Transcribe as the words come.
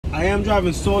I am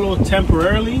driving solo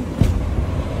temporarily.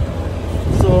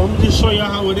 So I'm just show you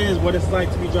how it is, what it's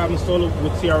like to be driving solo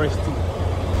with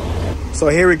TRS-2. So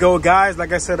here we go, guys.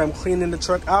 Like I said, I'm cleaning the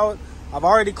truck out. I've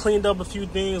already cleaned up a few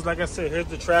things. Like I said, here's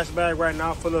the trash bag right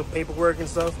now full of paperwork and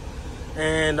stuff.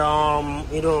 And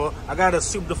you know, I gotta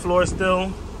sweep the floor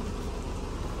still.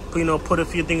 You know, put a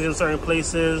few things in certain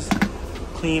places,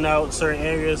 clean out certain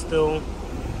areas still.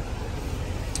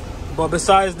 But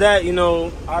besides that, you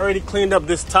know, I already cleaned up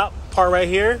this top part right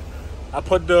here. I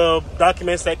put the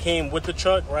documents that came with the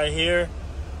truck right here.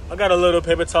 I got a little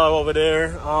paper towel over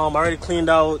there. I already cleaned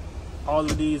out all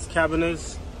of these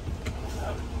cabinets.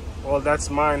 Well, that's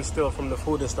mine still from the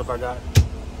food and stuff I got.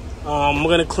 I'm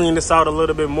gonna clean this out a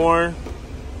little bit more.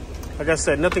 Like I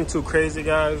said, nothing too crazy,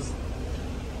 guys.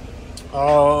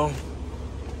 The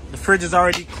fridge is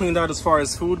already cleaned out as far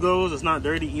as food goes. It's not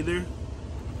dirty either.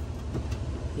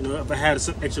 You know, if I had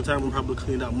some extra time, I'd probably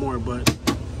clean out more, but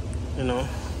you know.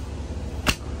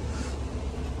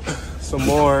 Some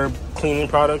more cleaning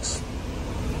products.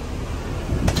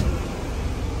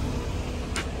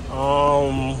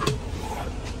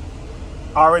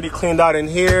 Already cleaned out in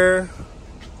here.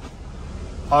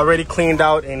 Already cleaned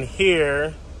out in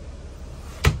here.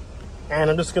 And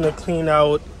I'm just gonna clean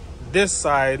out this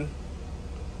side.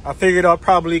 I figured I'll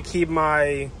probably keep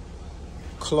my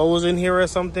clothes in here or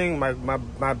something.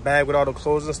 My bag with all the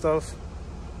clothes and stuff.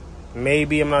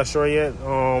 Maybe, I'm not sure yet.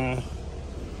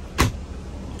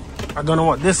 I don't know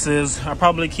what this is. I'll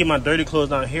probably keep my dirty clothes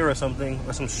down here or something,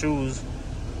 or some shoes.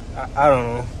 I don't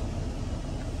know.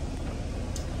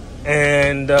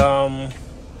 And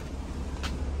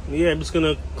yeah, I'm just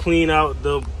gonna clean out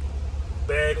the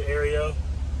bed area.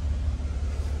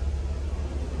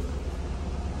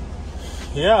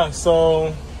 Yeah,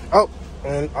 so, oh,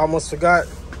 and almost forgot.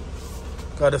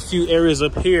 Got a few areas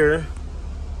up here.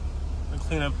 I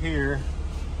clean up here.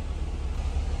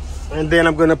 And then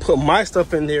I'm gonna put my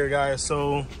stuff in there, guys.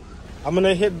 So I'm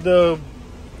gonna hit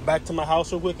back to my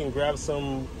house real quick and grab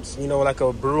some, you know, like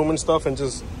a broom and stuff, and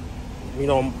just, you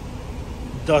know,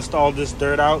 dust all this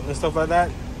dirt out and stuff like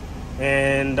that.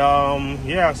 And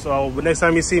yeah, so the next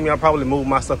time you see me, I'll probably move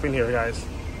my stuff in here, guys.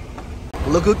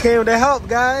 Look who came to help,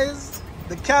 guys.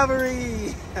 The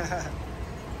cavalry.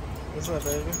 What's up,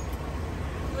 baby?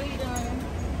 What are you doing?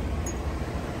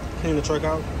 Clean the truck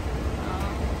out.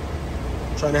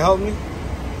 Trying to help me?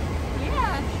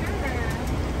 Yeah, sure.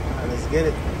 All right, let's get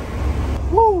it.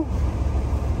 Woo!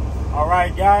 All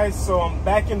right, guys, so I'm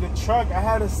back in the truck. I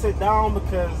had to sit down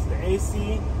because the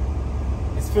AC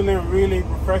is feeling really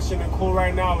refreshing and cool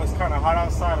right now. It's kind of hot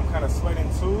outside. I'm kind of sweating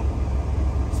too.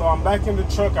 So I'm back in the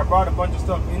truck. I brought a bunch of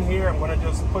stuff in here. I'm gonna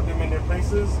just put them in their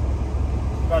places.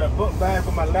 Got a book bag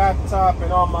for my laptop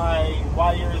and all my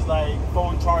wires, like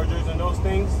phone chargers and those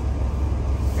things.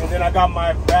 And then I got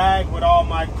my bag with all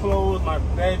my clothes, my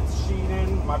bed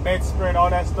sheeting, my bedspread, all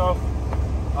that stuff.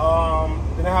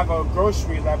 Then I have a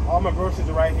groceries, like all my groceries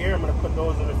are right here. I'm gonna put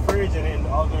those in the fridge and in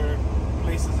other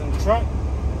places in the truck.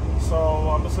 So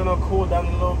I'm just gonna cool down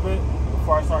a little bit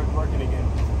before I start working again.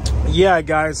 Yeah,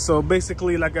 guys, so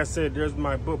basically, like I said, there's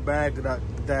my book bag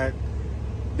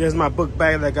there's my book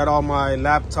bag that got all my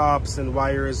laptops and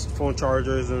wires, phone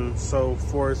chargers and so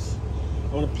forth.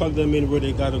 I'm gonna plug them in where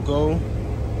they gotta go.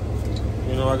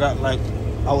 You know, I got like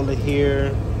outlet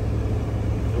here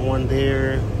and one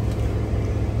there,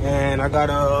 and I got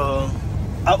a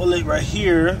outlet right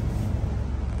here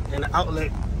and an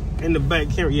outlet in the back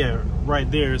here, yeah, right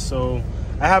there. So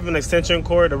I have an extension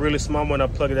cord, a really small one. I'll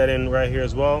plug that in right here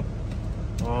as well.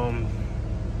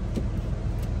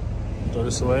 Throw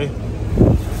this away.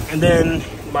 And then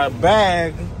my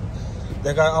bag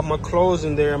that got all my clothes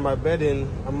in there and my bedding,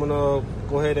 I'm gonna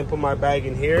go ahead and put my bag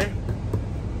in here.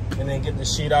 And then get the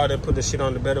sheet out and put the sheet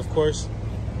on the bed, of course.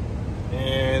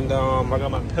 And I got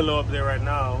my pillow up there right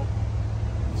now.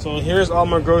 So here's all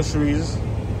my groceries.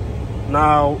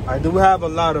 Now, I do have a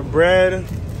lot of bread.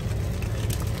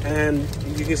 And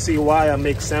you can see why I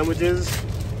make sandwiches.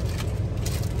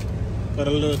 Got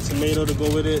a little tomato to go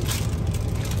with it.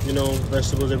 You know,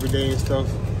 vegetables every day and stuff.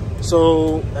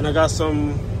 So, and I got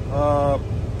some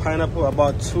pineapple. I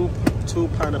bought two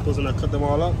pineapples and I cut them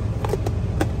all up.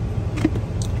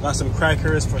 Got some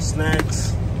crackers for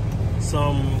snacks,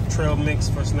 some trail mix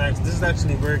for snacks. This is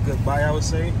actually a very good buy, I would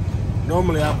say.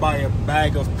 Normally I buy a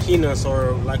bag of peanuts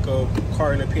or like a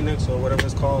carton of peanuts or whatever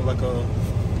it's called, like a,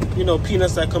 you know,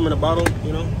 peanuts that come in a bottle,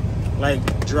 you know,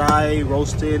 like dry,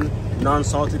 roasted,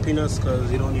 non-salty peanuts,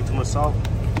 because you don't need too much salt.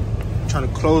 I'm trying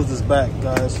to close this back,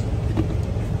 guys.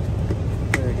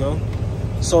 There we go.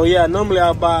 So yeah, normally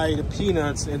I'll buy the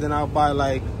peanuts and then I'll buy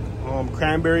like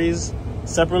cranberries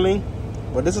separately.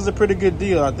 But this is a pretty good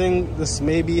deal. I think this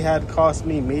maybe had cost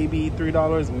me maybe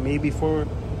 $3, maybe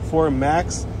four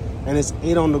max, and it's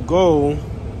 8 on the go.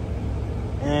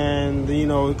 And you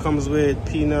know, it comes with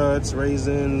peanuts,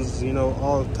 raisins, you know,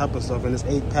 all type of stuff, and it's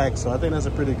 8 packs. So I think that's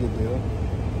a pretty good deal.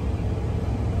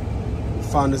 I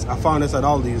found this at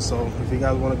Aldi's. So if you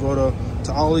guys want to go to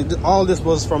Aldi, all this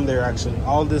was from there actually.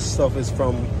 All this stuff is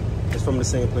from the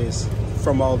same place,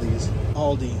 from Aldi's.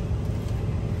 Aldi.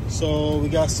 So we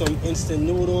got some instant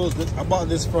noodles. I bought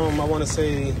this from, I want to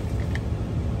say,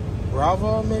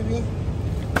 Brava maybe.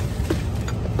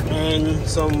 And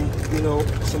some, you know,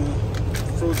 some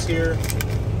fruits here.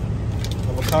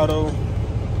 Avocado.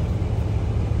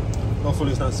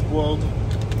 Hopefully it's not spoiled.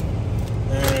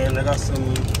 And I got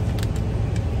some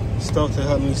stuff to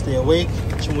help me stay awake.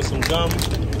 Chewing with some gum.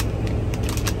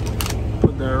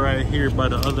 Put that right here by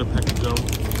the other pack of gum.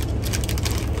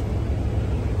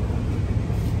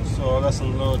 So I got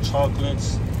some little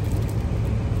chocolates,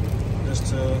 just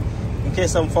to, in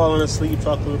case I'm falling asleep.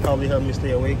 Chocolate will probably help me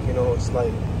stay awake. You know, it's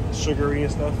like sugary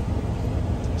and stuff.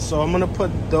 So I'm gonna put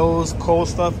those cold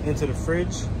stuff into the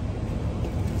fridge.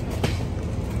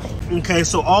 Okay,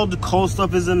 so all the cold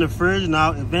stuff is in the fridge.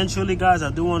 Now, eventually, guys, I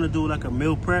do want to do like a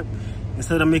meal prep.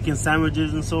 Instead of making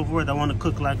sandwiches and so forth, I want to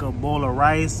cook like a bowl of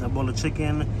rice, a bowl of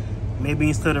chicken. Maybe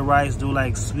instead of rice, do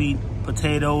like sweet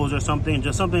potatoes or something.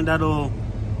 Just something that'll,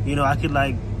 you know, I could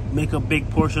like make a big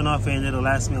portion of and it'll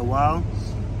last me a while.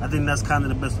 I think that's kind of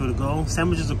the best way to go.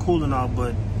 Sandwiches are cool and all,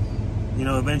 but you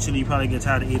know, eventually you probably get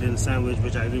tired of eating a sandwich,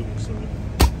 which I do. So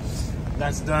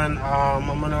that's done. I'm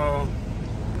gonna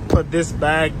put this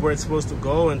bag where it's supposed to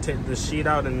go and take the sheet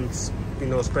out and, you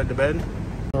know, spread the bed.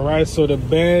 All right, so the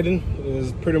bed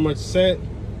is pretty much set.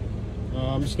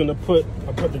 I'm just gonna put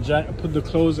the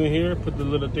clothes in here, put the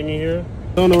little thing in here.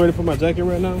 I don't know where to put my jacket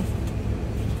right now,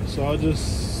 so I'll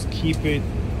just keep it,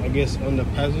 I guess, on the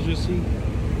passenger seat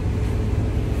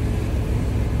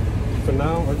for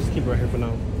now. I'll just keep it right here for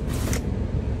now.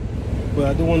 But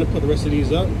I do want to put the rest of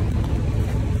these up.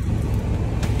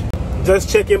 Just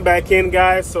checking back in,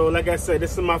 guys. So like I said,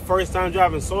 this is my first time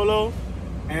driving solo,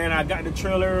 and I got the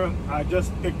trailer. I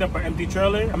just picked up an empty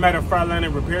trailer. I'm at a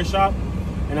Freightliner repair shop,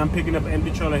 and I'm picking up an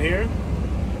empty trailer here.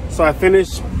 So I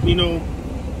finished, you know,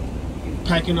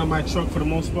 packing up my truck for the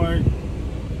most part.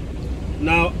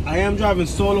 Now, I am driving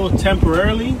solo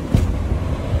temporarily.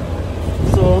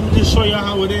 So let me just show you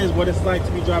how it is, what it's like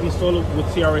to be driving solo with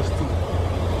CRST.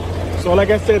 So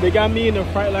like I said, they got me in the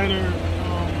Freightliner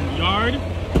yard.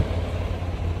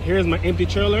 Here's my empty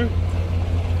trailer.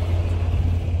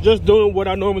 Just doing what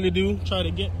I normally do. Try to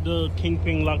get the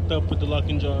kingpin locked up with the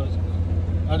locking jaws.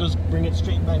 I just bring it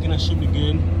straight back and I should be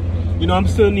good. You know, I'm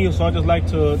still new, so I just like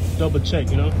to double check,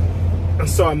 you know.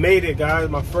 So I made it, guys.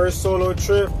 My first solo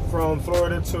trip from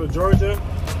Florida to Georgia.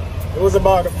 It was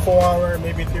about a 4-hour,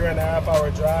 maybe 3.5 hour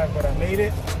drive, but I made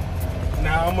it.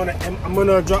 Now I'm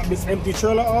gonna drop this empty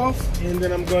trailer off, and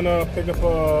then I'm gonna pick up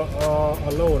a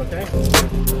load. Okay.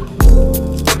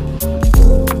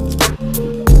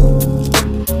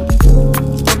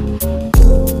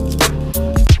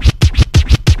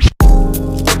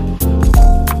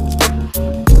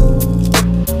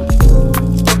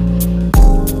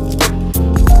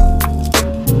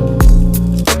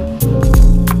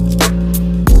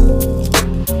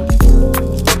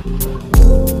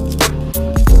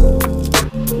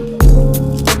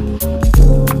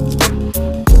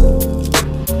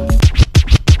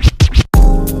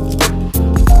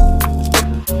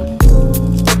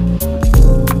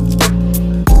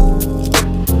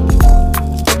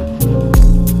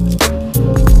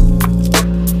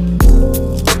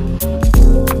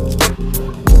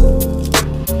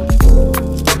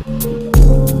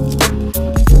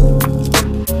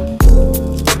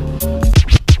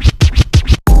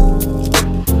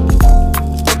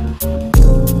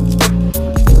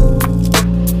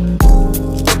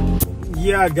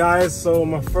 Yeah, guys, so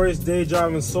my first day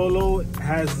driving solo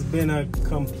has been a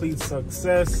complete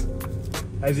success.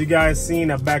 As you guys seen,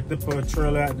 I backed up a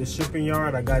trailer at the shipping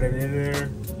yard. I got it in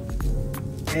there,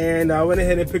 and I went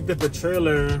ahead and picked up a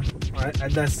trailer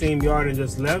at that same yard and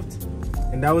just left.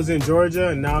 And that was in Georgia,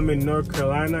 and now I'm in North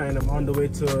Carolina, and I'm on the way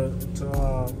to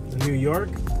New York.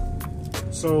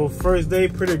 So first day,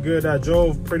 pretty good. I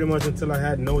drove pretty much until I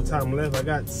had no time left. I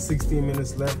got 16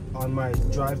 minutes left on my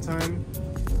drive time.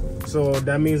 So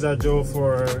that means I drove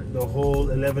for the whole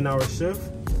 11-hour shift.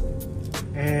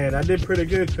 And I did pretty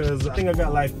good because I think I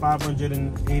got like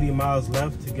 580 miles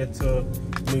left to get to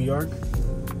New York.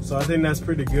 So I think that's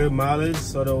pretty good mileage.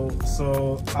 So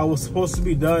I was supposed to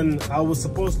be done. I was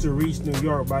supposed to reach New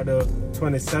York by the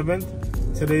 27th.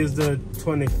 Today is the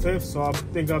 25th, so I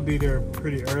think I'll be there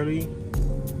pretty early.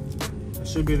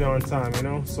 should be there on time, you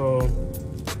know. So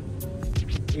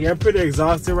yeah, I'm pretty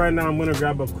exhausted right now. I'm gonna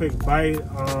grab a quick bite,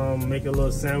 make a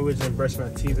little sandwich and brush my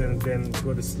teeth and then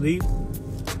go to sleep.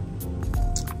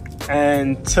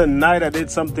 And tonight I did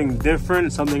something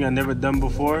different, something I never done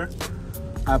before.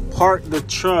 I parked the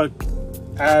truck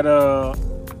at a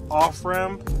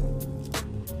off-ramp.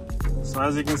 So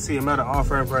as you can see, I'm at an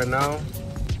off-ramp right now.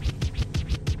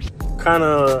 Kind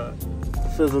of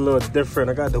feels a little different.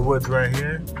 I got the woods right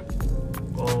here.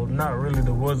 Well, not really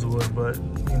the woods, but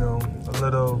you know, a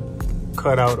little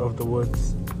cutout of the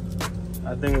woods.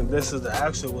 I think this is the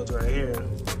actual woods right here.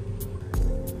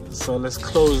 So let's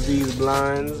close these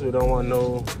blinds. We don't want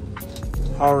no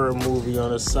horror movie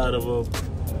on the side of a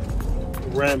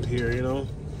ramp here, you know.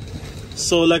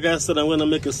 So like I said, I'm gonna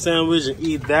make a sandwich and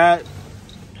eat that.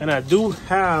 And I do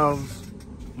have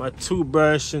my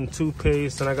toothbrush and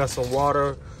toothpaste, and I got some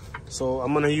water. So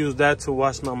I'm gonna use that to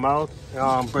wash my mouth,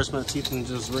 brush my teeth and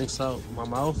just rinse out my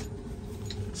mouth.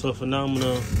 So for now,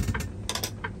 I'll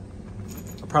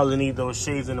probably need those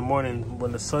shades in the morning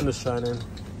when the sun is shining.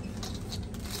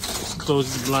 Just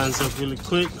close these blinds up really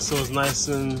quick so it's nice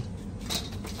and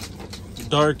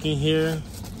dark in here.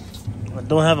 I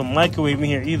don't have a microwave in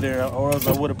here either, or else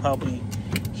I would have probably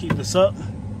heated this up.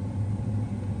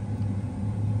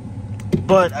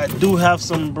 But I do have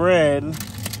some bread.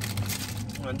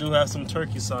 I do have some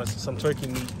turkey sauce, some turkey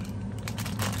meat.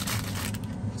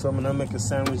 So I'm gonna make a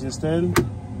sandwich instead.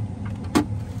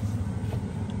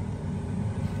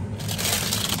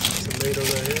 Tomato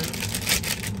right here.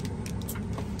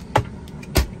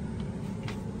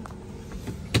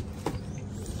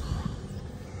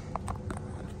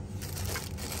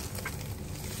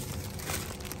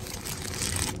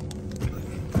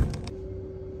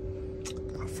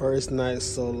 First night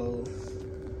solo.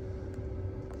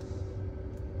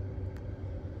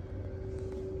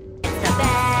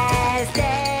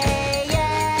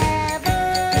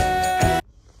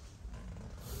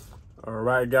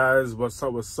 Alright guys, what's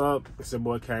up? It's your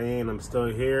boy Cayenne. I'm still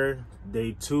here.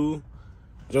 Day 2.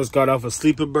 Just got off a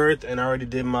sleeper berth and I already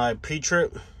did my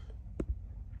pre-trip.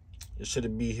 It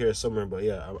should be here somewhere, but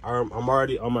yeah, I'm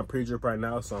already on my pre-trip right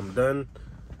now, so I'm done.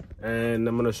 And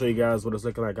I'm gonna show you guys what it's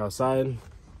looking like outside.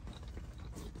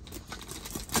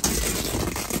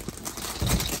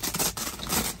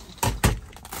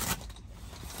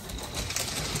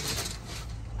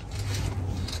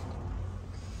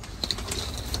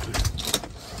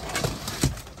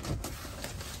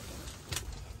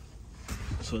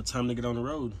 So it's time to get on the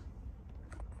road.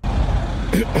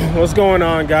 What's going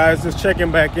on, guys? Just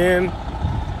checking back in.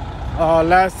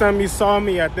 Last time you saw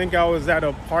me, I think I was at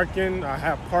a parking. I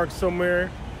had parked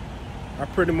somewhere. I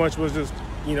pretty much was just,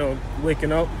 you know,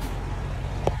 waking up.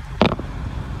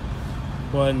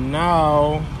 But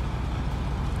now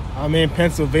I'm in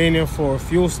Pennsylvania for a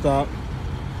fuel stop.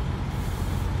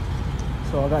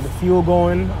 So I got the fuel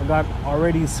going. I got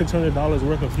already $600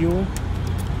 worth of fuel.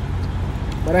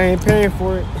 But I ain't paying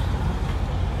for it.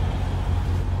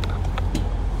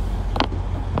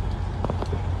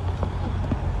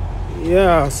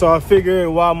 Yeah, so I figured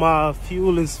while my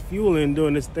fuel is fueling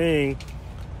doing this thing,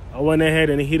 I went ahead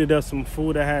and heated up some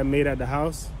food I had made at the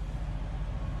house.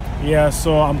 Yeah,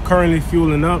 so I'm currently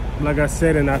fueling up, like I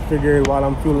said, and I figured while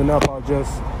I'm fueling up, I'll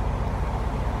just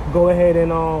go ahead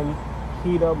and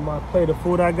heat up my plate of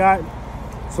food I got.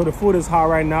 So the food is hot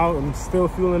right now. I'm still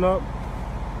fueling up.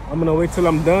 I'm gonna wait till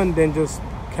I'm done, then just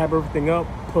cap everything up,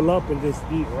 pull up, and just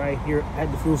eat right here at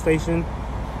the fuel station.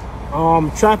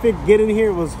 Traffic getting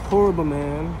here was horrible,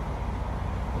 man.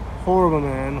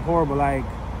 Horrible. Like,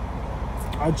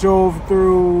 I drove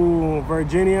through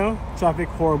Virginia, traffic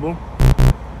horrible.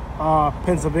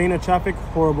 Pennsylvania, traffic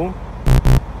horrible.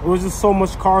 It was just so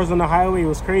much cars on the highway. It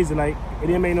was crazy. Like, it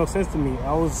didn't make no sense to me.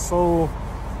 I was so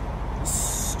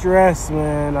stressed,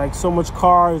 man. Like, so much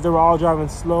cars. They were all driving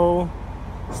slow.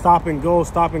 Stop and go,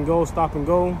 stop and go, stop and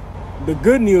go. The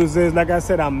good news is, like I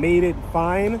said, I made it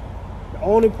fine. The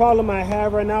only problem I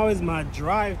have right now is my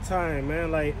drive time,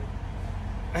 man. Like,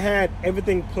 I had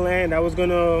everything planned. I was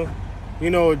gonna, you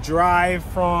know, drive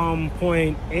from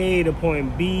point A to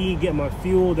point B, get my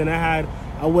fuel. Then I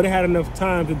would have had enough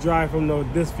time to drive from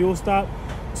this fuel stop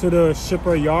to the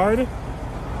shipper yard.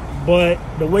 But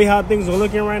the way how things are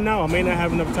looking right now, I may not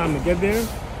have enough time to get there.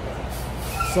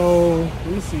 So, let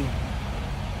me see.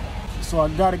 So I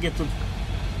gotta get to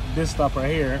this stop right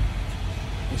here.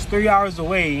 It's 3 hours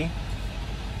away.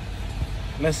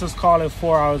 Let's just call it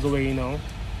 4 hours away, you know.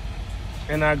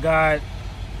 And I got,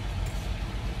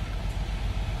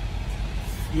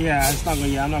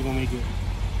 I'm not gonna make it.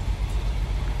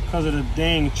 Because of the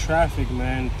dang traffic,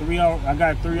 man. I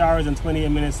got 3 hours and 28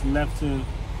 minutes left to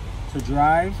to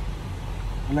drive.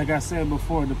 And like I said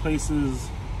before, the place is,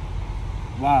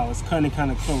 wow, it's kind of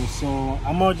close. So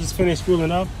I'm gonna just finish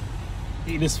fueling up,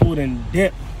 eat this food and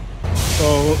dip.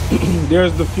 So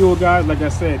there's the fuel, guys. Like I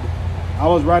said, I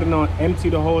was riding on empty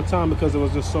the whole time because there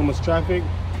was just so much traffic.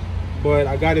 But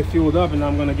I got it fueled up and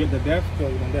I'm gonna get the def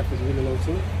because the def is really low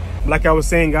too. Like I was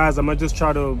saying, guys, I'm gonna just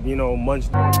try to, you know, munch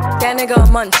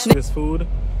this food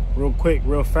real quick,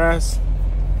 real fast.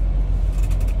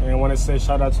 And I want to say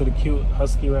shout out to the cute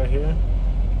husky right here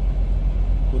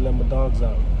who let my dogs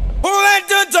out. Who let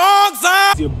the dogs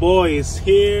out? Your boy is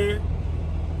here.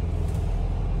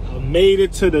 I made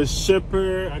it to the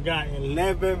shipper. I got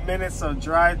 11 minutes of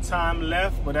drive time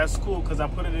left, but that's cool because I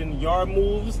put it in yard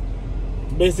moves.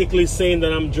 Basically saying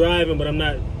that I'm driving, but I'm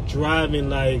not driving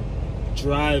like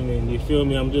driving, you feel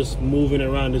me? I'm just moving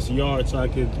around this yard so I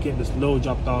could get this load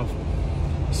dropped off.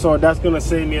 So that's gonna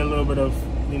save me a little bit of,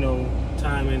 you know,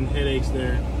 time and headaches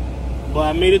there. But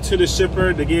I made it to the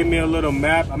shipper. They gave me a little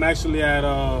map. I'm actually at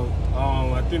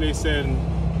I think they said,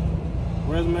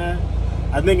 where's I'm at?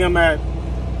 I think I'm at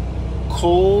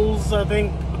Cole's, I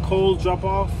think Cole's drop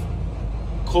off,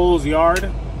 Cole's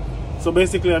yard. So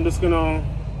basically I'm just gonna,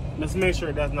 let's make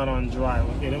sure that's not on drive.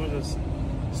 Okay, let me just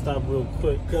stop real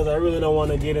quick because I really don't want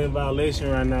to get in violation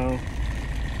right now.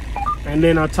 And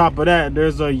then on top of that,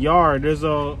 there's a yard, there's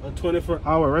a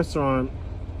 24-hour restaurant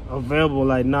available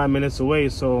like 9 minutes away,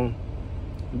 so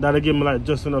that'll give me like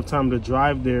just enough time to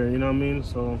drive there, you know what I mean?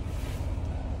 So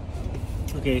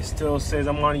okay, still says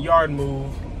I'm on yard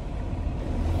move.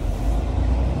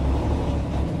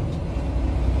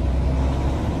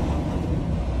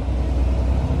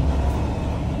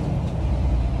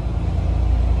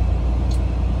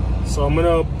 So I'm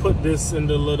gonna put this in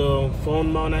the little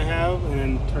phone mount I have and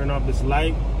then turn off this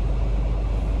light.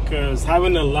 Because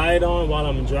having the light on while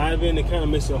I'm driving, it kind of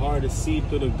makes it hard to see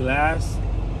through the glass,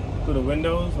 through the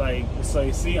windows. Like, so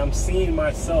you see, I'm seeing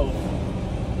myself.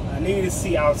 I need to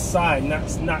see outside,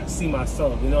 not see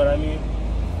myself, you know what I mean?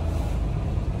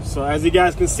 So as you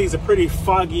guys can see, it's a pretty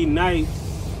foggy night.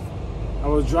 I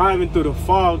was driving through the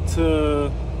fog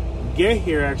to get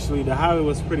here actually. The highway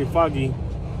was pretty foggy.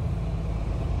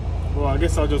 Well, I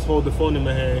guess I'll just hold the phone in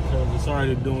my hand because it's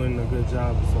already doing a good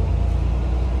job. So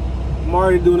I'm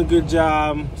already doing a good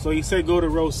job. So he said go to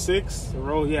row 6.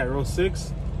 Row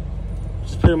 6, which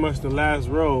is pretty much the last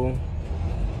row.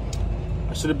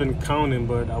 I should have been counting,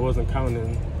 but I wasn't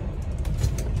counting.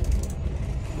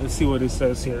 Let's see what it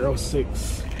says here. Row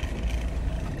 6.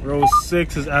 Row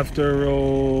 6 is after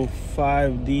row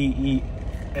 5, D, E,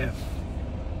 F.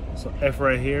 So F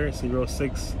right here. See row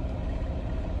 6.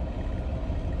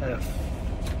 F.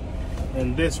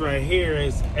 And this right here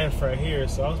is F right here,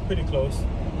 so I was pretty close.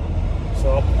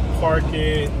 So I'll park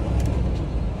it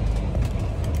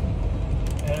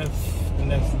F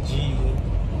and that's G.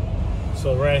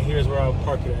 So right here is where I'll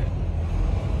park it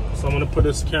at. So I'm gonna put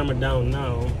this camera down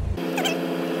now.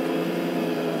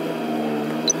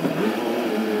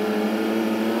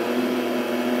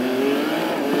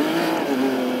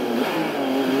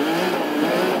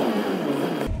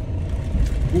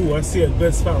 Ooh, I see a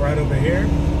good spot right over here.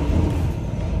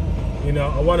 You know,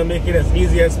 I want to make it as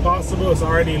easy as possible. It's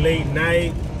already late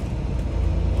night.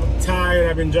 I'm tired.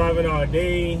 I've been driving all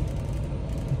day.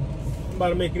 I'm about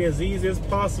to make it as easy as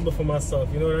possible for myself.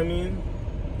 You know what I mean?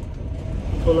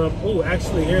 Pull up. Ooh,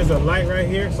 actually, here's a light right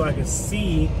here so I can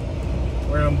see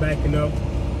where I'm backing up.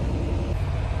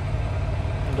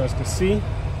 You guys can see.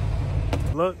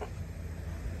 Look.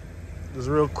 Just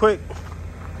real quick.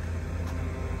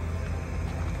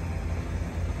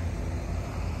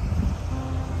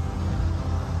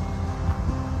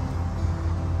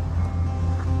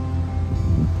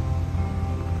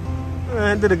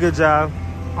 I did a good job.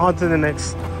 On to the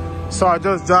next. So I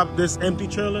just dropped this empty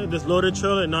trailer, this loaded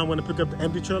trailer, and now I'm going to pick up the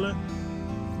empty trailer.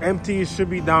 Empty should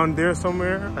be down there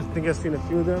somewhere. I think I've seen a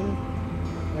few of them.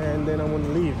 And then I'm going to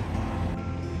leave.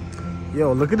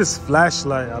 Yo, look at this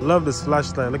flashlight. I love this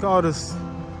flashlight. Look at all this.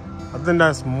 I think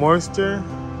that's moisture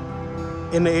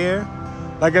in the air.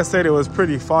 Like I said, it was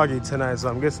pretty foggy tonight, so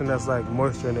I'm guessing that's like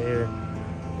moisture in the air.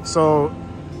 So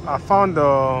I found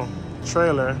the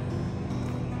trailer.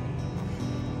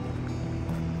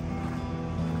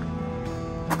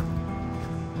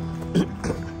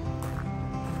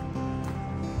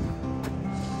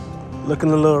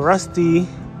 Looking a little rusty.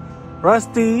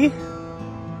 Rusty! Look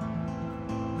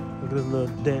at this little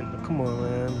dent. Come on,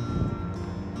 man.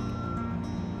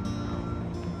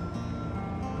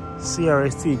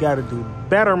 CRST gotta do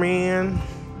better, man.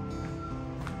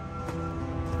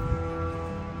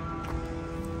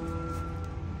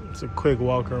 It's a quick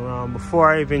walk around. Before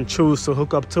I even choose to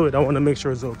hook up to it, I want to make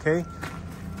sure it's okay.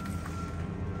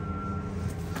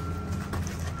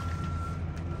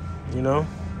 you know.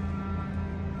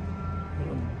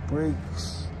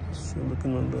 Brakes, still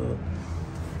looking on the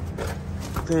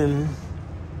thin.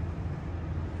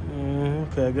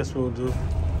 Okay, I guess we'll do.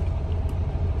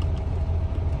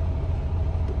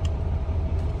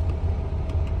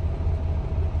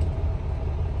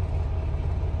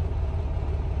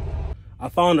 I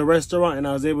found a restaurant and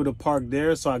I was able to park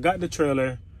there. So I got the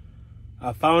trailer.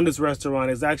 I found this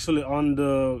restaurant. It's actually on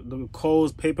the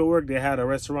Kohl's paperwork. They had a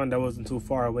restaurant that wasn't too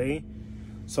far away.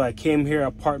 So I came here,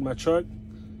 I parked my truck.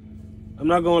 I'm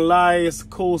not gonna lie, it's a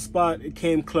cool spot. It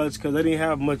came clutch because I didn't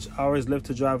have much hours left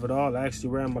to drive at all. I actually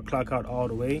ran my clock out all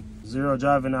the way. 0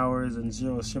 driving hours and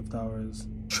 0 shift hours.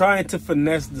 Trying to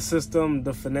finesse the system,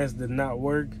 the finesse did not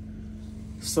work.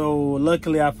 So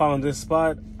luckily I found this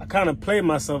spot. I kind of played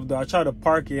myself though. I tried to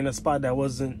park it in a spot that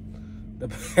wasn't the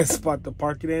best spot to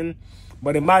park it in.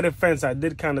 But in my defense, I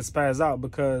did kind of spaz out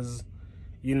because,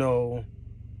 you know,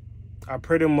 I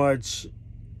pretty much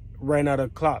ran out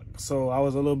of clock. So I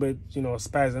was a little bit, you know,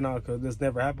 spazzing out because this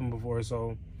never happened before.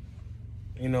 So,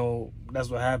 you know, that's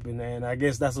what happened. And I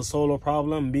guess that's a solo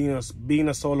problem. Being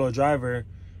a solo driver,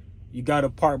 you got to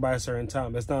park by a certain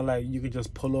time. It's not like you could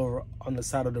just pull over on the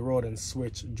side of the road and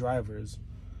switch drivers.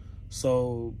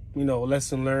 So, you know,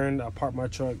 lesson learned. I parked my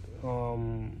truck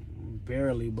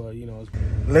barely, but, you know.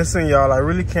 Listen, y'all, I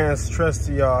really can't stress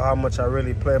to y'all how much I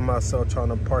really played myself trying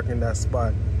to park in that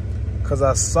spot. Because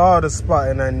I saw the spot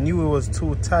and I knew it was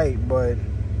too tight, but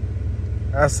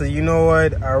I said, you know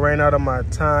what? I ran out of my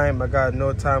time. I got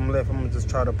no time left. I'm going to just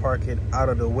try to park it out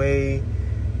of the way.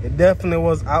 It definitely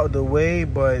was out of the way,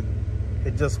 but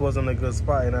it just wasn't a good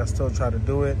spot, and I still try to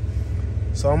do it.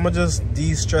 So I'm gonna just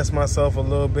de-stress myself a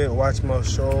little bit, watch my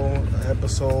show, an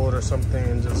episode or something,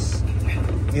 and just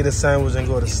eat a sandwich and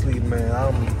go to sleep, man.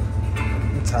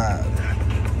 I'm tired.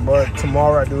 But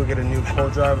tomorrow I do get a new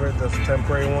co-driver, that's a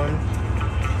temporary one.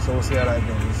 So we'll see how that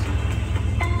goes.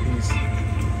 Peace.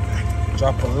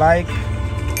 Drop a like,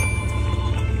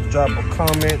 drop a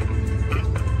comment,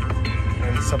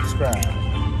 and subscribe.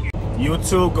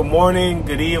 YouTube, good morning,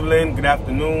 good evening, good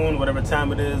afternoon, whatever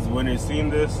time it is when you're seeing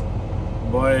this.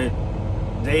 But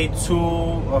day 2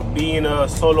 of being a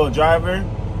solo driver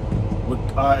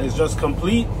is just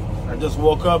complete. I just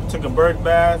woke up, took a bird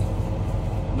bath.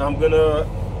 Now I'm gonna,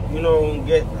 you know,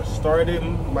 get started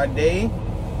my day.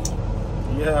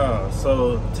 Yeah,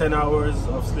 so 10 hours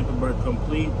of sleeping bird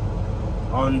complete.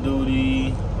 On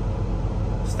duty,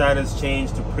 status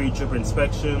change to pre-trip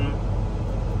inspection.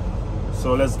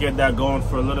 So let's get that going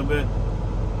for a little bit.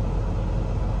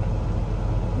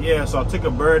 Yeah, so I'll take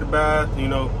a bird bath, you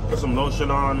know, put some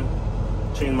lotion on,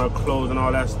 change my clothes and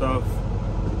all that stuff,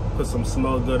 put some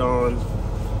smell good on.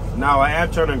 Now I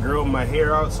am trying to grow my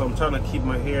hair out, so I'm trying to keep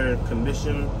my hair in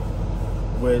condition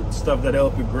with stuff that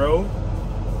help it grow.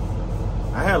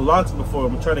 I had locks before,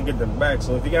 I'm trying to get them back.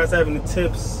 So if you guys have any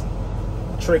tips,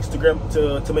 tricks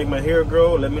to make my hair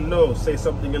grow, let me know. Say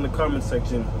something in the comment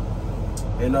section.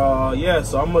 And yeah,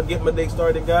 so I'm gonna get my day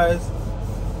started, guys.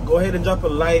 Go ahead and drop a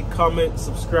like, comment,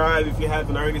 subscribe if you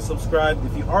haven't already subscribed.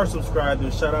 If you are subscribed,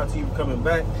 then shout out to you for coming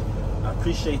back. I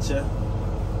appreciate you.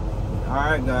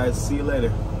 Alright guys, see you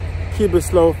later. Keep it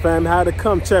slow, fam. I had to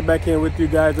come check back in with you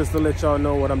guys just to let y'all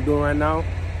know what I'm doing right now.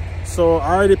 So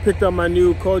I already picked up my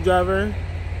new co-driver,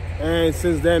 and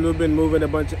since then we've been moving a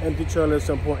bunch of empty trailers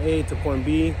from point A to point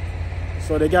B.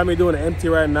 So they got me doing an empty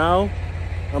right now.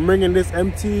 I'm bringing this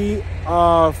empty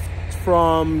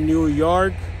from New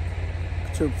York,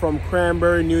 from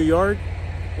Cranberry, New York,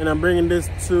 and I'm bringing this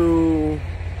to,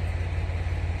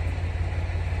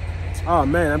 oh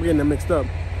man, I'm getting them mixed up.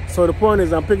 So the point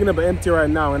is I'm picking up an empty right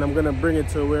now and I'm gonna bring it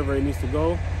to wherever it needs to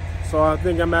go. So I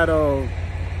think I'm at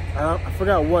I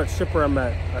forgot what shipper I'm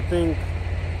at. I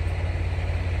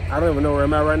don't even know where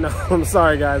I'm at right now. I'm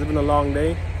sorry guys, it's been a long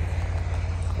day.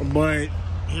 But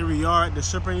here we are at the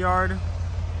shipping yard.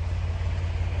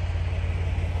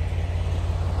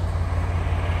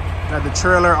 Got the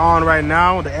trailer on right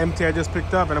now, the empty I just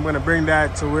picked up, and I'm gonna bring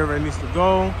that to wherever it needs to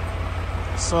go.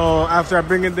 So after I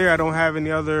bring it there, I don't have any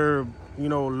other, you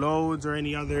know, loads or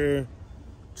any other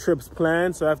trips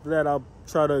planned. So after that, I'll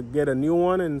try to get a new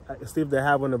one and see if they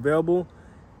have one available.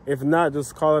 If not,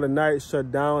 just call it a night, shut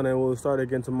down, and we'll start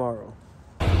again tomorrow.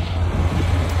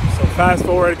 So fast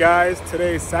forward, guys.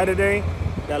 Today is Saturday.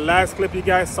 That last clip you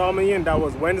guys saw me in, that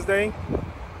was Wednesday.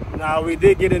 Now we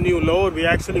did get a new load. We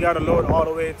actually got a load all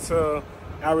the way to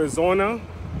Arizona.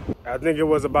 I think it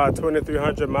was about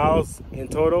 2,300 miles in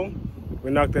total. We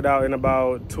knocked it out in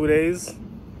about 2 days.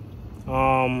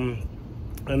 And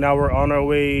now we're on our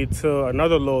way to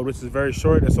another load, which is very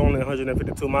short. It's only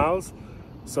 152 miles.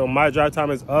 So my drive time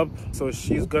is up, so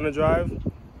she's gonna drive.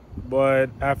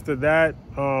 but after that,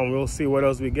 we'll see what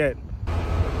else we get.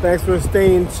 Thanks for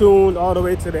staying tuned all the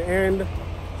way to the end.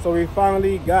 So we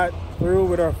finally got through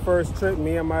with our first trip,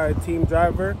 me and my team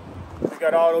driver. We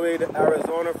got all the way to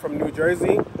Arizona from New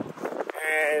Jersey,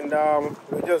 and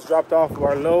we just dropped off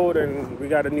our load and we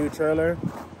got a new trailer.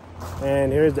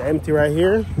 And here's the empty right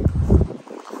here.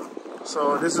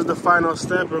 So this is the final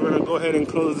step. We're gonna go ahead and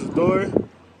close the door.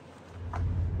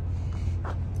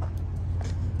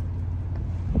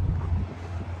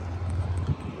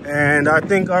 And I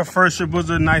think our first trip was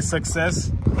a nice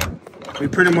success. We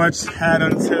pretty much had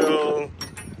until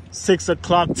 6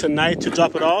 o'clock tonight to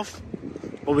drop it off,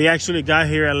 but we actually got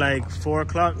here at like 4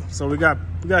 o'clock. So we got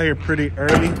here pretty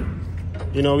early.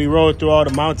 You know, we rode through all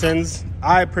the mountains.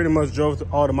 I pretty much drove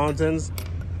through all the mountains.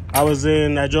 I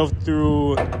drove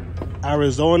through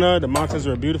Arizona. The mountains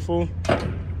were beautiful.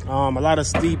 A lot of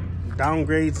steep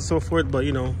downgrades and so forth, but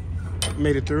you know,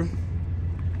 made it through.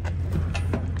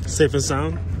 Safe and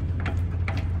sound.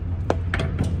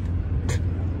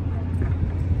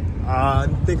 I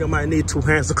think I might need 2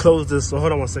 hands to close this, so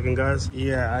hold on 1 second, guys.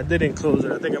 Yeah, I didn't close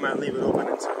it. I think I might leave it open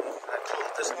until I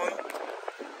close this one.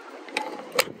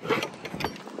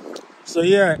 So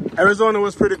yeah, Arizona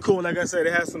was pretty cool. Like I said,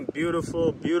 it had some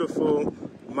beautiful, beautiful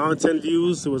mountain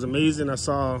views. It was amazing. I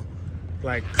saw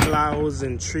like clouds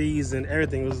and trees and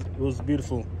everything. It was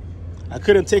beautiful. I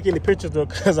couldn't take any pictures though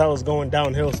because I was going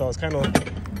downhill, so I was kind of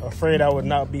afraid I would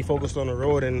not be focused on the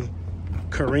road and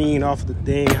careen off the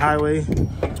dang highway.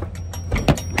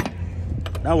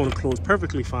 That one closed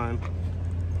perfectly fine.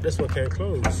 This one can't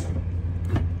close.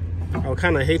 I would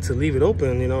kind of hate to leave it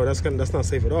open, you know. That's not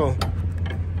safe at all.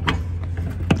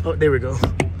 Oh, there we go.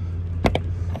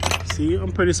 See,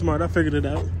 I'm pretty smart. I figured it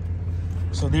out.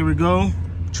 So there we go.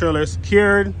 Trailer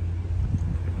secured.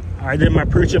 I did my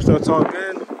pre-trip, so it's all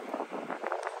good.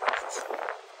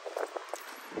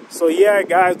 So yeah,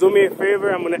 guys, do me a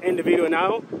favor. I'm gonna end the video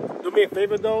now. Do me a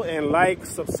favor though, and like,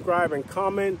 subscribe, and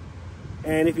comment.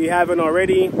 And if you haven't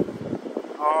already,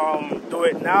 do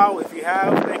it now. If you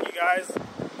have, thank you guys.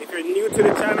 If you're new to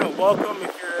the channel, welcome.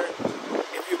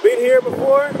 If you've been here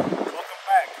before, welcome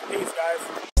back. Peace,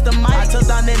 guys. The mic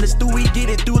touchdown in the stew, we get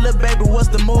it through, little baby. What's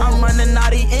the move? I'm running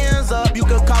all the ends up. You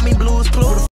could call me Blues Clues.